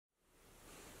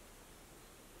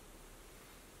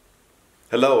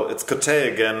Hello, it's Kote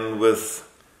again with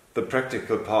the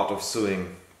practical part of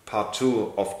sewing, part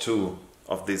 2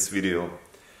 of this video.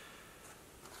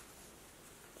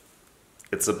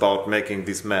 It's about making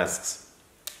these masks.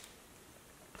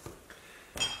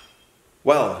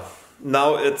 Well,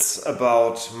 now it's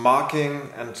about marking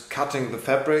and cutting the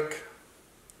fabric,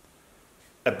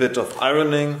 a bit of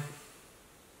ironing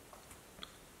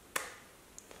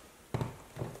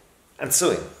and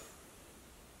sewing.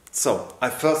 So, I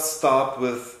first start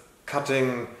with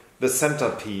cutting the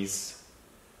centerpiece.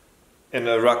 In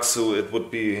a rakusu it would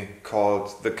be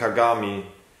called the kagami.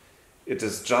 It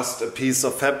is just a piece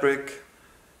of fabric,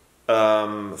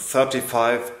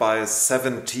 35 by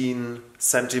 17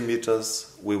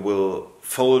 centimeters. We will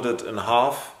fold it in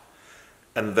half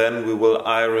and then we will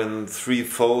iron 3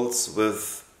 folds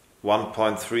with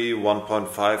 1.3,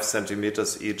 1.5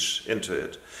 centimeters each into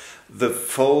it. The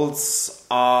folds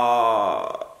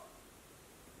are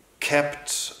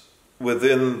kept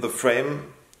within the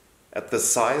frame at the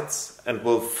sides and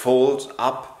will fold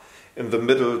up in the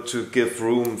middle to give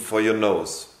room for your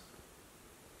nose.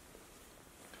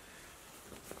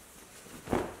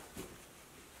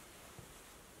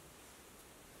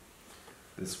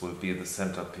 This will be the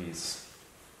centerpiece.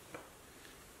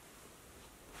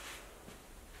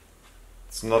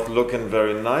 It's not looking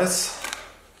very nice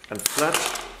and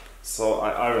flat, so I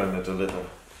iron it a little.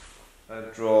 I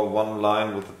draw one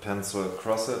line with the pencil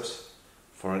across it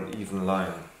for an even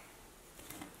line.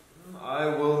 I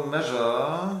will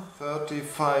measure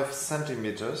 35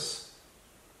 centimeters,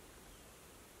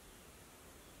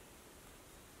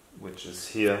 which is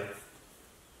here,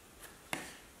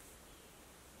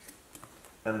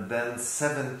 and then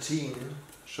 17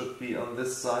 should be on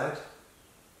this side.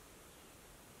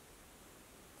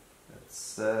 That's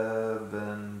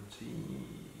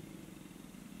 17.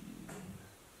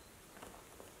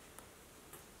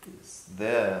 Is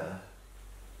there.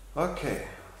 Okay,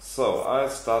 so I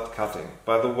start cutting.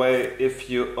 By the way, if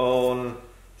you own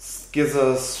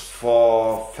scissors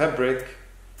for fabric,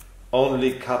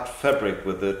 only cut fabric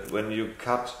with it. When you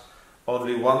cut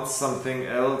only once something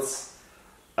else,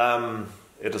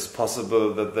 it is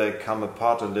possible that they come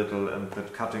apart a little and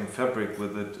that cutting fabric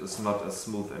with it is not as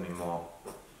smooth anymore.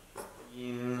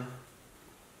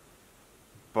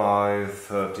 By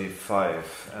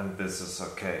 35, and this is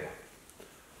okay.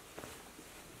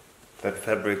 That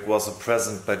fabric was a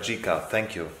present by Jika,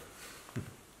 thank you.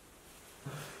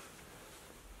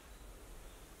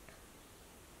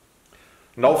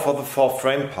 Now for the 4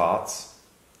 frame parts.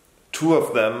 2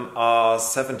 of them are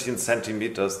 17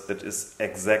 centimeters, that is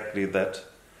exactly that,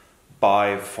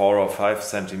 by 4 or 5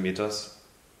 centimeters.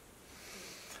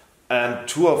 And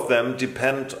 2 of them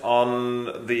depend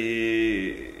on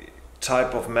the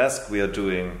type of mask we are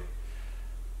doing.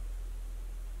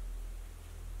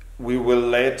 We will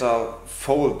later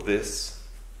fold this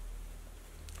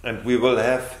and we will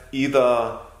have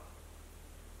either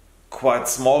quite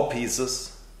small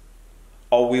pieces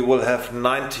or we will have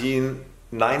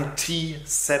 90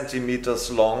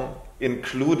 centimeters long,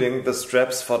 including the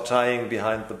straps for tying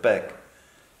behind the back.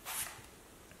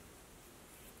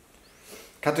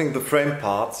 Cutting the frame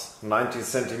parts 90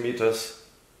 centimeters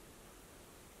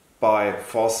by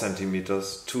 4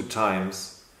 centimeters 2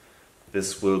 times,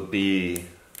 this will be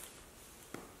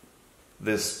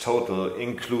this total,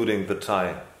 including the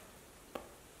tie.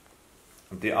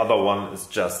 The other one is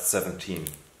just 17.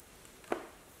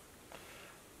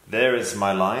 There is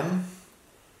my line,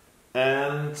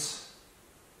 and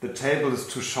the table is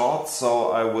too short, so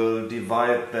I will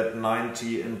divide that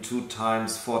 90 in 2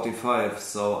 times 45,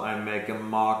 so I make a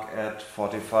mark at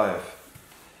 45.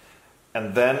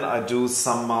 And then I do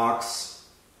some marks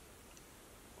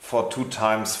for 2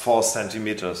 times 4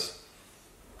 centimeters.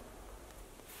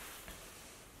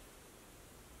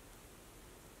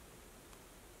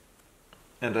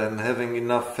 And I'm having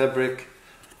enough fabric.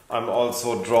 I'm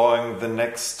also drawing the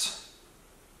next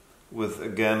with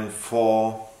again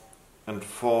 4 and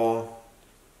 4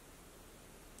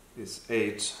 is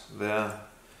 8 there.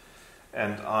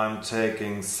 And I'm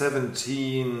taking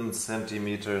 17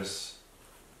 centimeters.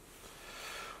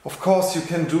 Of course you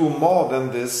can do more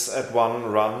than this at one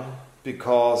run,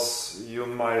 because you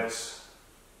might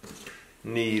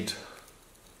need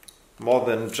more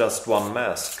than just one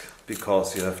mask,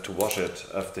 because you have to wash it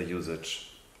after usage.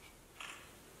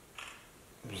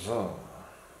 So,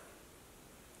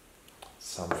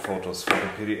 some photos for the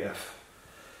PDF.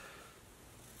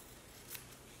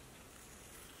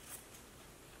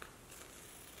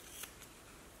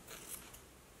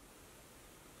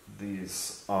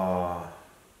 These are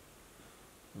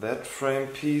that frame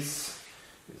piece,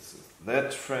 this is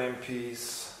that frame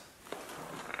piece,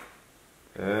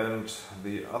 And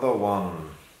the other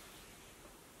one.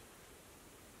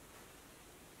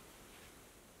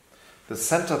 The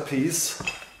centerpiece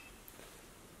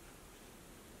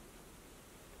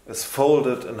is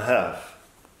folded in half.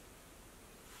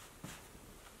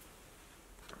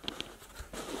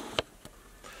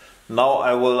 Now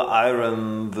I will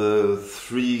iron the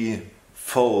 3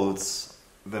 folds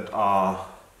that are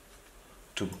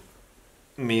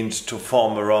meant to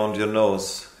form around your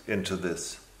nose into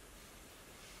this.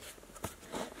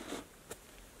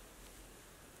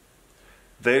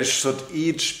 They should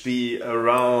each be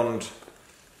around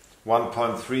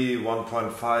 1.3,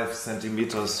 1.5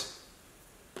 centimeters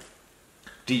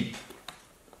deep.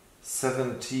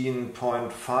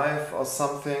 17.5 or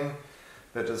something.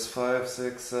 That is 5,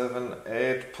 6, 7,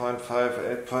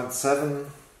 8.5, 8.7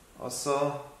 or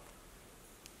so.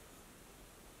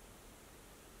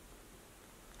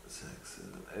 6,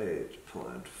 7,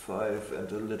 8.5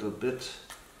 and a little bit.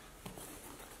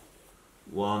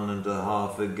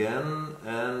 1.5 again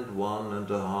and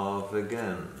 1.5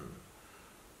 again.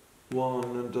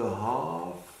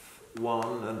 1.5,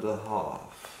 1.5.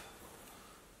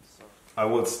 I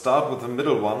will start with the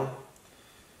middle one.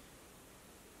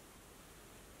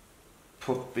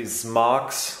 Put these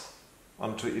marks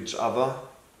onto each other.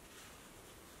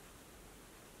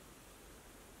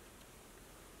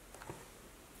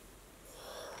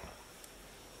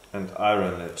 And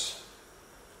iron it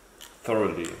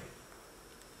thoroughly.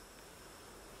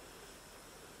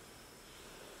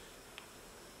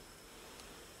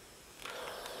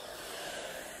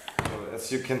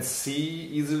 As you can see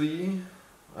easily,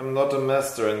 I'm not a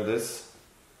master in this.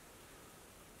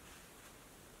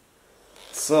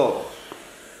 So,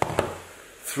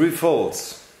 3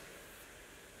 folds.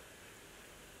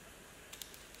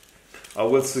 I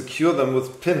will secure them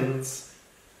with pins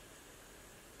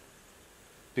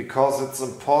because it's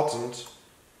important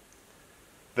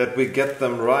that we get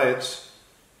them right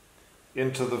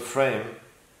into the frame.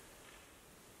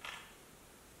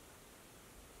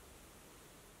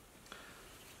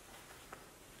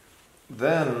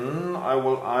 Then I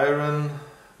will iron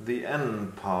the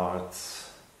end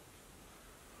parts.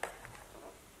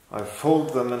 I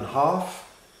fold them in half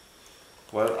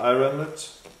while ironing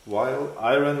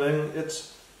it.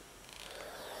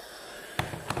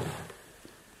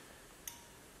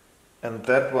 And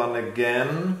that one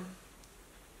again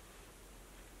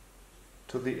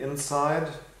to the inside.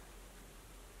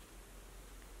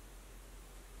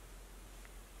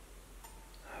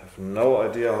 I have no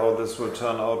idea how this will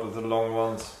turn out with the long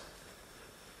ones.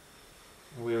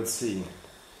 We'll see.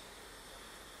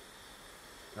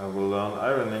 I will learn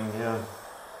ironing here.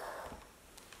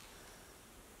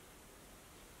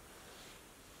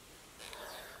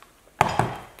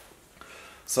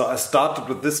 So I started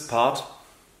with this part.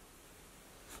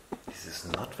 This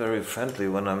is not very friendly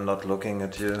when I'm not looking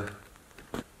at you.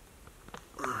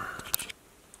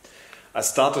 I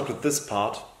started with this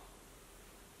part,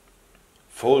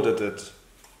 folded it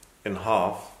in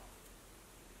half,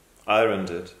 ironed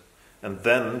it, and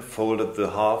then folded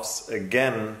the halves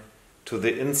again to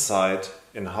the inside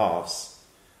in halves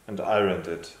and ironed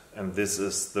it, and this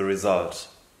is the result.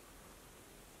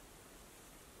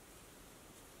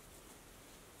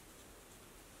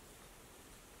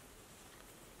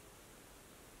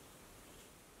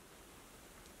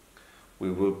 We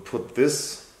will put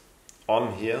this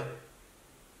on here.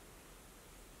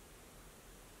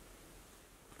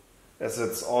 As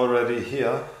it's already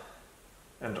here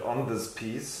and on this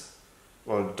piece.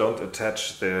 Well, don't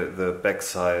attach the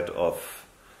backside of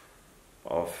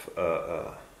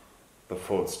the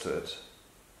folds to it.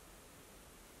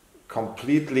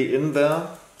 Completely in there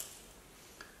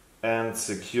and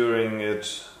securing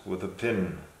it with a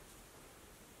pin.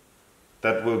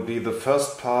 That will be the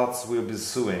first parts we'll be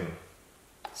sewing.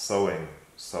 Sewing?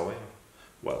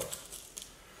 Well,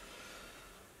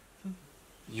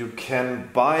 you can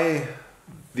buy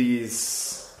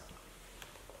these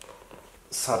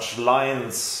such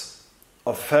lines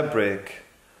of fabric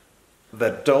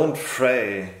that don't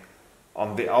fray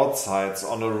on the outsides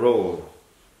on a roll.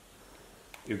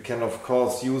 You can of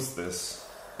course use this.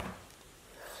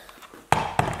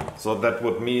 So that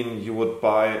would mean you would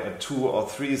buy a 2 or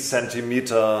 3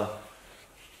 centimeter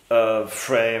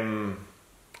frame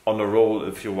on a roll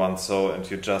if you want so, and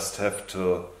you just have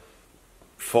to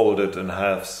fold it in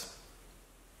halves.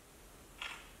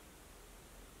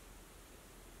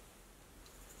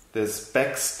 This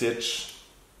back stitch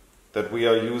that we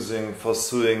are using for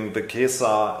sewing the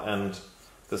kesa and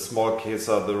the small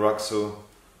kesa, the raksu.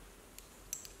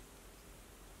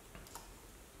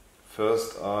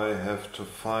 First I have to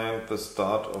find the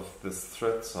start of this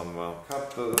thread somewhere.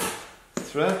 Cut the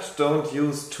thread. Don't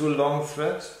use too long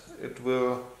thread. It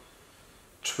will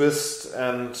twist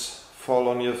and fall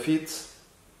on your feet.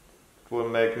 It will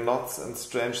make knots and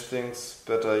strange things.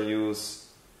 Better use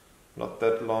not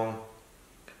that long.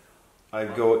 I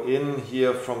go in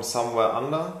here from somewhere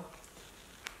under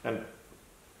and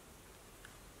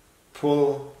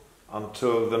pull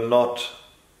until the knot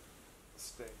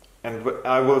stays. And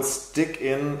I will stick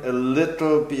in a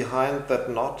little behind that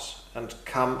knot and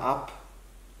come up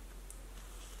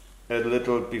a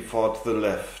little before to the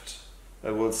left.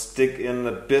 I will stick in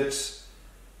a bit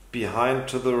behind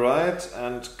to the right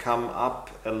and come up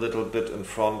a little bit in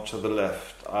front to the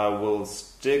left. I will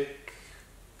stick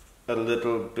a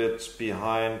little bit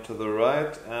behind to the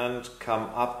right and come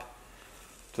up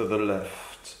to the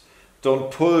left.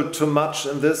 Don't pull too much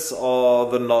in this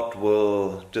or the knot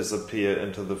will disappear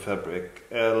into the fabric.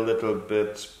 A little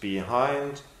bit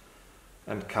behind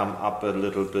and come up a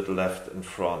little bit left in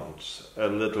front. A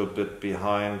little bit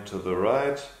behind to the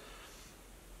right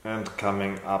and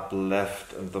coming up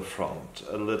left in the front.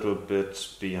 A little bit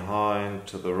behind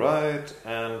to the right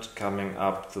and coming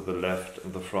up to the left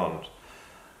in the front.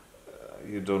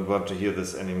 You don't want to hear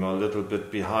this anymore. A little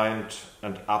bit behind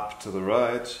and up to the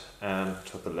right and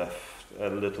to the left. A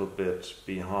little bit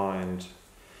behind.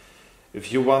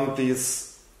 If you want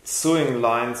these sewing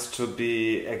lines to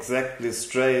be exactly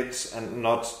straight and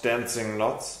not dancing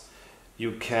knots,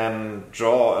 you can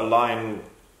draw a line,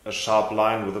 a sharp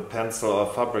line with a pencil or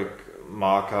fabric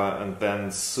marker and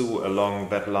then sew along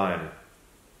that line.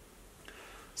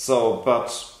 So, but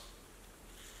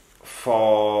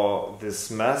for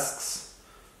these masks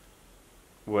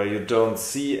where you don't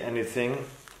see anything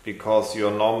because you're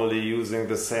normally using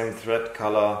the same thread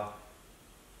color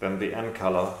than the end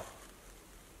color,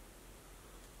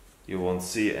 you won't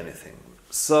see anything.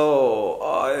 So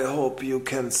I hope you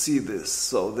can see this.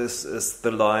 So this is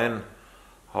the line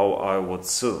how I would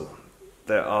sew.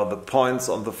 There are the points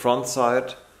on the front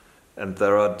side and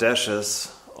there are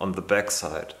dashes on the back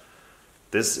side.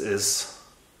 This is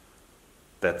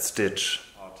that stitch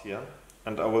out here.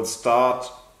 And I will start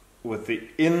with the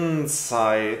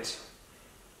inside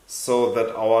so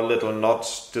that our little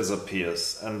knot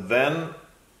disappears. And then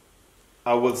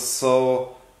I will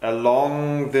sew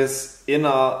along this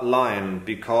inner line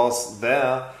because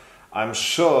there I'm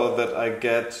sure that I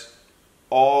get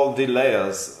all the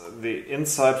layers, the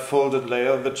inside folded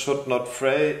layer that should not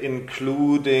fray,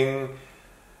 including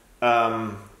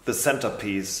the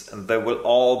centerpiece, and they will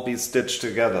all be stitched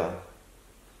together.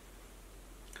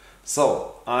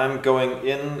 So I'm going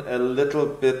in a little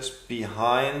bit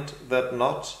behind that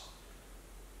knot,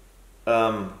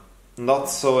 not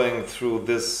sewing through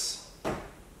this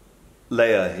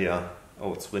layer here.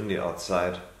 Oh, it's windy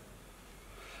outside.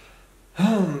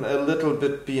 A little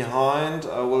bit behind,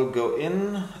 I will go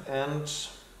in and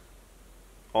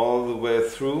all the way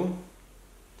through,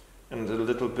 and a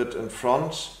little bit in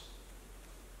front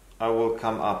I will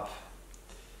come up.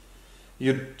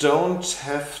 You don't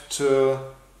have to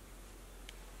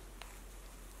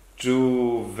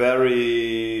do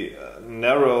very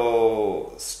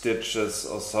narrow stitches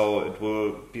or so. It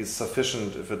will be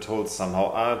sufficient if it holds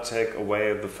somehow. I'll take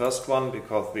away the first one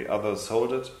because the others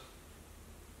hold it.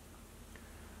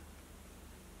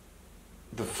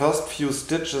 The first few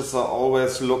stitches are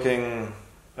always looking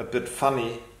a bit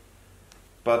funny,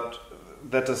 but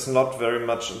that is not very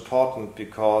much important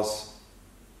because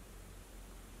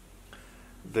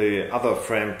the other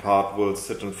frame part will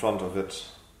sit in front of it.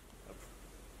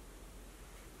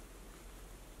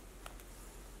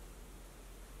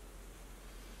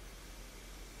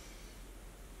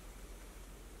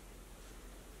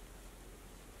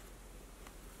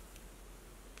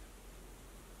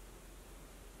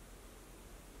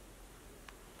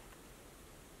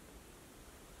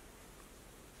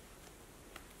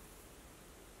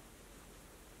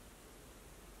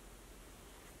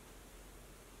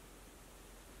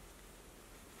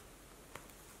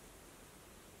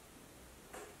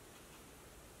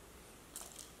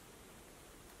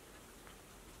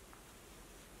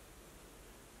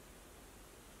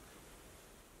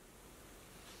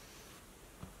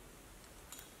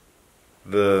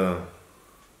 The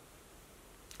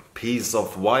piece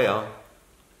of wire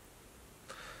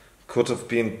could have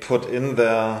been put in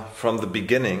there from the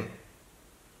beginning,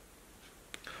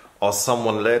 or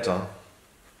somewhat later.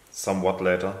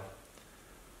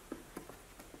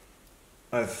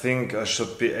 I think I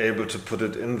should be able to put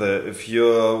it in there. If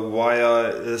your wire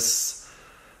is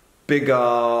bigger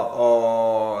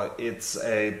or it's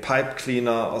a pipe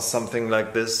cleaner or something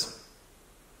like this,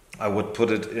 I would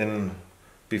put it in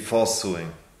before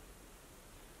sewing.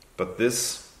 But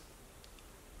this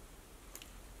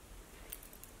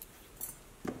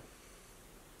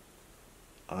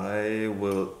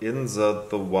insert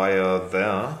the wire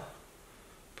there,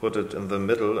 put it in the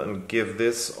middle and give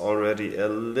this already a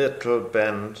little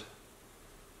bend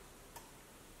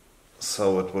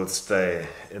so it will stay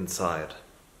inside.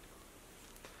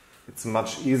 It's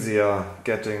much easier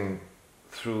getting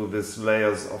through these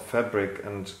layers of fabric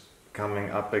and coming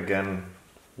up again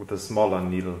with a smaller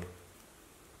needle.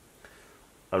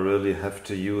 I really have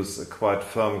to use a quite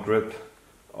firm grip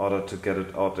in order to get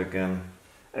it out again.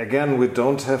 Again, we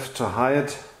don't have to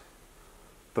hide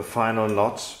the final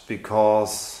knot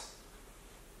because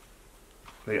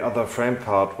the other frame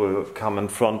part will come in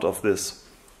front of this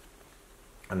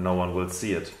and no one will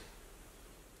see it.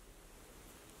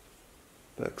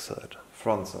 Back side,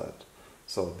 front side.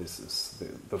 So this is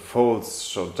the folds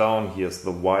show down, here's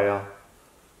the wire.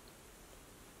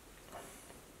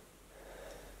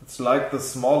 It's like the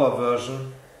smaller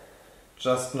version,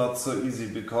 just not so easy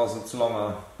because it's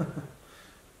longer.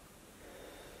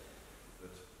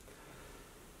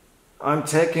 I'm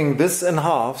taking this in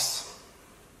halves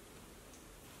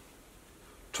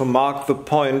to mark the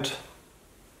point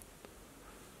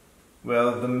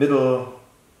where the middle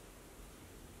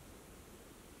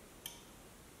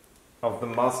of the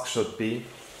mask should be.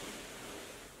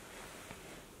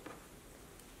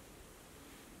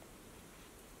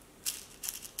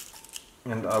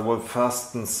 And I will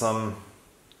fasten some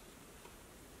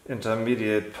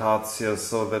intermediate parts here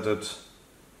so that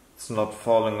it's not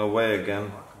falling away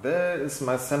again. There is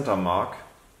my center mark.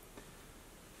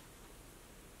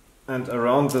 And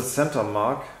around the center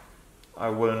mark I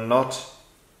will not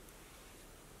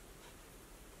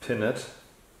pin it,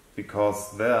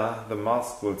 because there the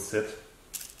mask will sit.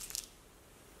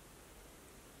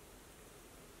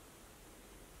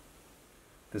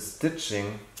 The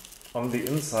stitching on the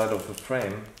inside of the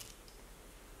frame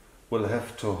will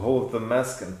have to hold the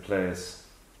mask in place.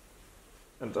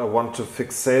 And I want to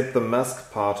fixate the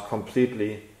mask part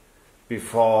completely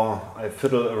before I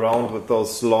fiddle around with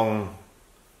those long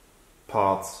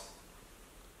parts.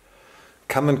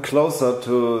 Coming closer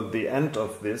to the end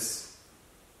of this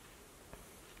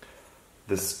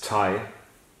tie,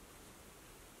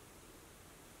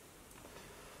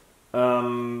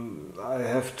 I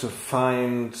have to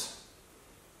find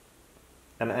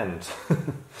an end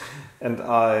and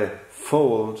I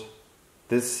fold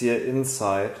this here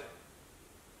inside,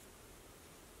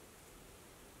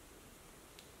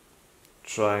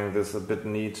 trying this a bit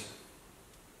neat.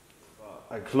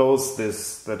 I close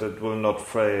this that it will not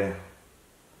fray,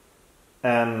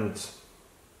 and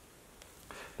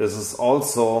this is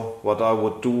also what I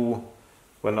would do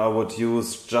when I would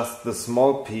use just the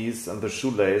small piece and the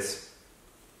shoelace.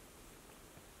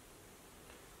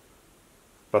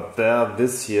 But there,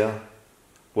 this here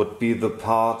would be the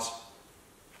part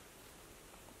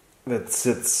that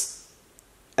sits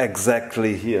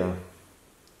exactly here.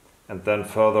 And then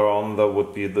further on there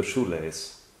would be the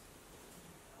shoelace.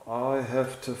 I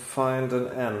have to find an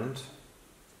end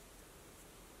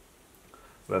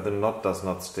where the knot does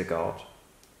not stick out.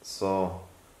 So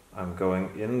I'm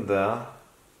going in there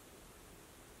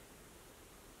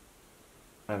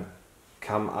and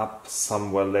come up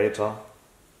somewhere later.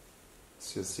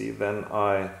 As you see, then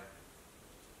I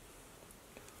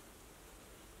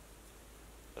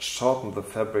shorten the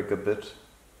fabric a bit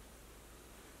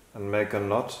and make a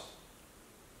knot.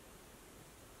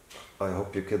 I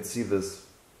hope you can see this.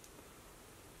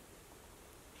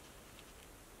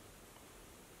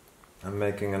 I'm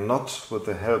making a knot with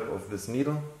the help of this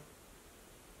needle.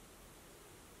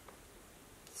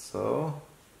 So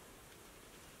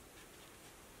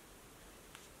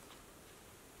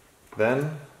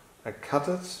then I cut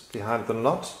it behind the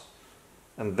knot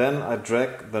and then I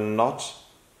drag the knot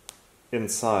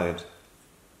inside.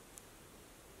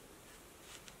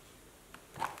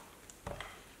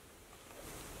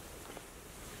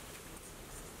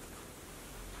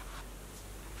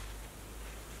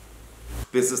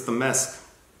 This is the mask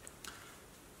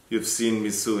you've seen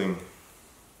me sewing.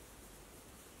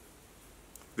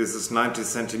 This is 90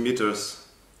 centimeters.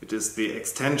 It is the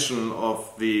extension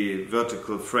of the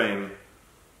vertical frame,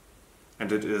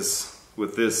 and it is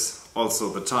with this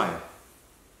also the tie.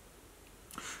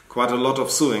 Quite a lot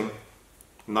of sewing.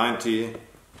 90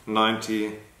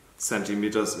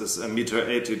 centimeters is 1.80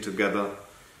 meters together.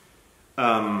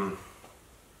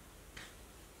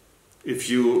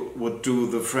 If you would do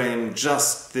the frame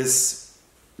just this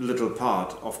little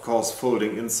part, of course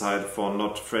folding inside for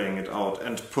not fraying it out,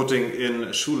 and putting in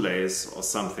a shoelace or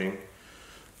something,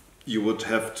 you would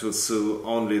have to sew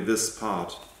only this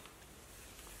part,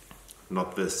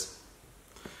 not this.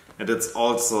 And it's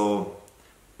also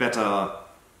better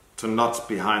to knot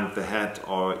behind the head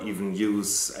or even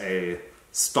use a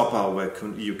stopper where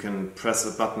you can press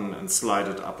a button and slide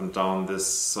it up and down this,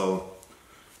 so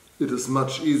it is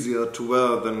much easier to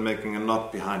wear than making a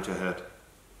knot behind your head.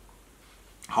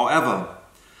 However,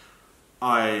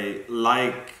 I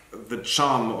like the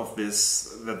charm of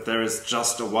this, that there is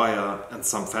just a wire and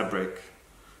some fabric,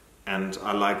 and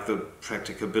I like the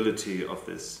practicability of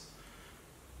this.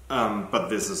 But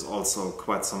this is also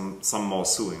quite some more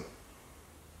sewing.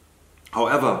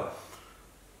 However,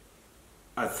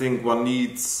 I think one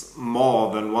needs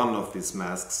more than one of these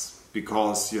masks,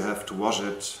 because you have to wash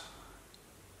it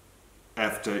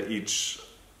after each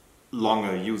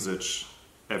longer usage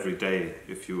every day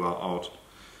if you are out.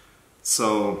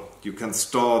 So you can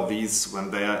store these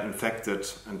when they are infected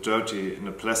and dirty in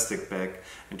a plastic bag,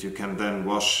 and you can then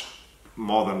wash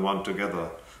more than one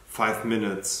together. 5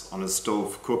 minutes on a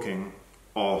stove cooking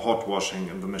or hot washing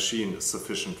in the machine is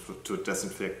sufficient to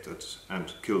disinfect it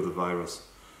and kill the virus,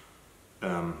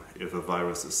 if a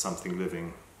virus is something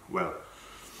living. Well,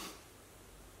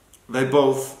 they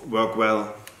both work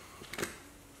well.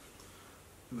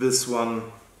 This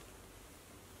one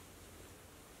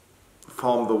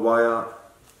form the wire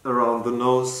around the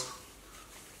nose,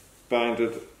 bind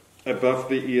it above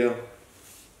the ear,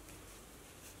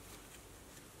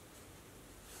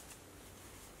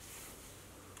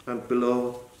 and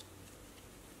below.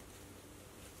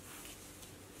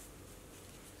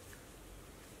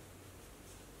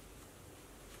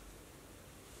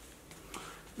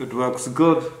 It works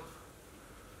good,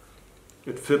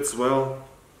 it fits well,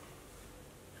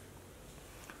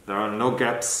 there are no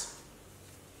gaps.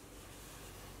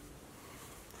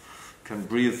 Can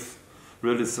breathe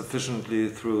really sufficiently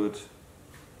through it.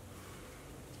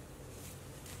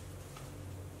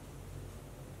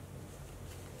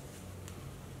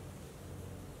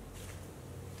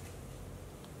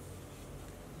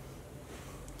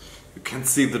 You can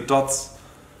see the dots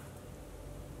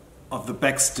of the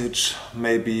back stitch,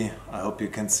 maybe. I hope you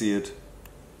can see it.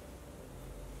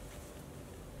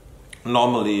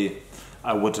 Normally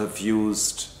I would have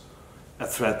used a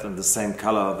thread in the same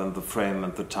color than the frame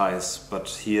and the ties, but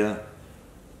here,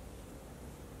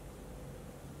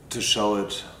 to show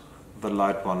it, the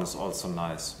light one is also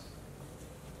nice.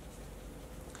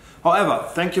 However,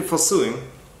 thank you for sewing.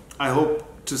 I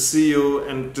hope to see you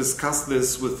and discuss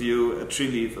this with you at Tree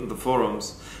Leaf in the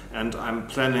forums, and I'm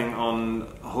planning on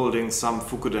holding some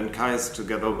Fukudenkais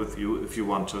together with you if you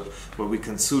want to, where we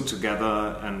can sew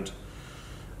together, and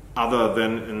other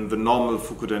than in the normal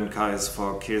Fukudenkais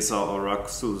for Kesa or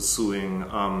Raksu sewing,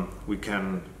 we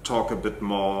can talk a bit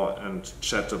more and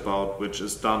chat about which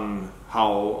is done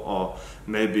how, or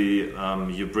maybe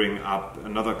you bring up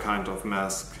another kind of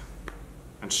mask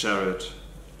and share it.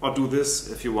 Or do this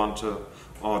if you want to,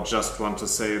 or just want to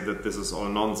say that this is all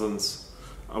nonsense.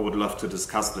 I would love to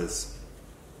discuss this.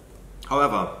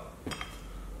 However,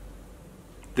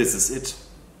 this is it.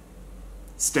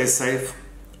 Stay safe,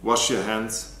 wash your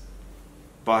hands.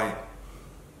 Bye.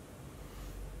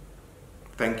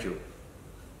 Thank you.